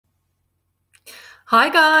Hi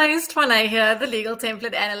guys, Trainee here, the legal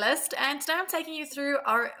template analyst, and today I'm taking you through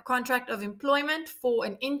our contract of employment for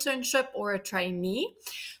an internship or a trainee.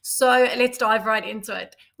 So let's dive right into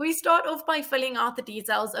it. We start off by filling out the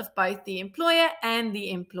details of both the employer and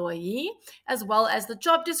the employee, as well as the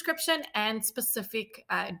job description and specific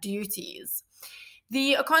duties.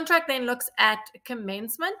 The contract then looks at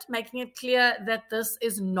commencement, making it clear that this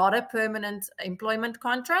is not a permanent employment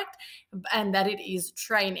contract and that it is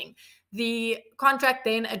training. The contract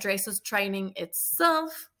then addresses training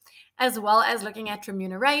itself, as well as looking at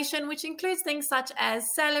remuneration, which includes things such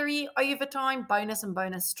as salary, overtime, bonus and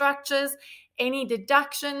bonus structures, any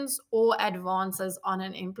deductions or advances on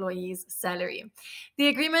an employee's salary. The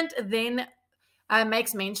agreement then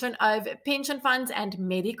makes mention of pension funds and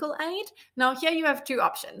medical aid. Now, here you have two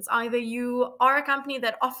options. Either you are a company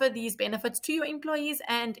that offer these benefits to your employees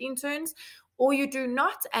and interns, or you do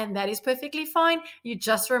not, and that is perfectly fine. You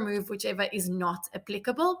just remove whichever is not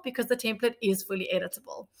applicable because the template is fully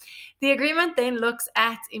editable. The agreement then looks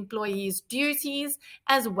at employees' duties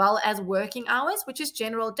as well as working hours, which is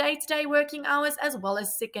general day-to-day working hours, as well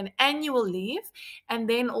as sick and annual leave, and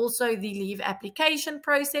then also the leave application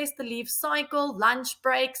process, the leave cycle, lunch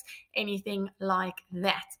breaks, anything like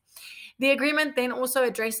that. The agreement then also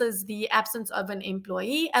addresses the absence of an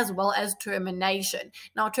employee as well as termination.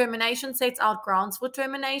 Now, termination sets out grounds for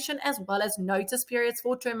termination as well as notice periods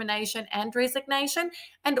for termination and resignation,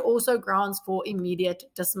 and also grounds for immediate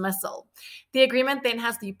dismissal. The agreement then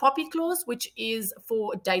has the POPI clause, which is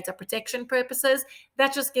for data protection purposes.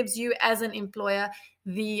 That just gives you, as an employer,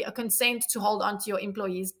 the consent to hold on to your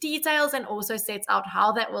employees' details and also sets out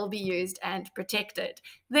how that will be used and protected.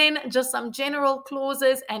 Then just some general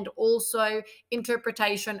clauses and also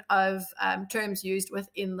interpretation of terms used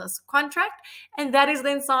within this contract. And that is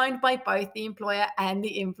then signed by both the employer and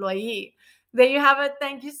the employee. There you have it.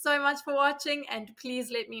 Thank you so much for watching, and please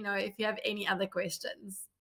let me know if you have any other questions.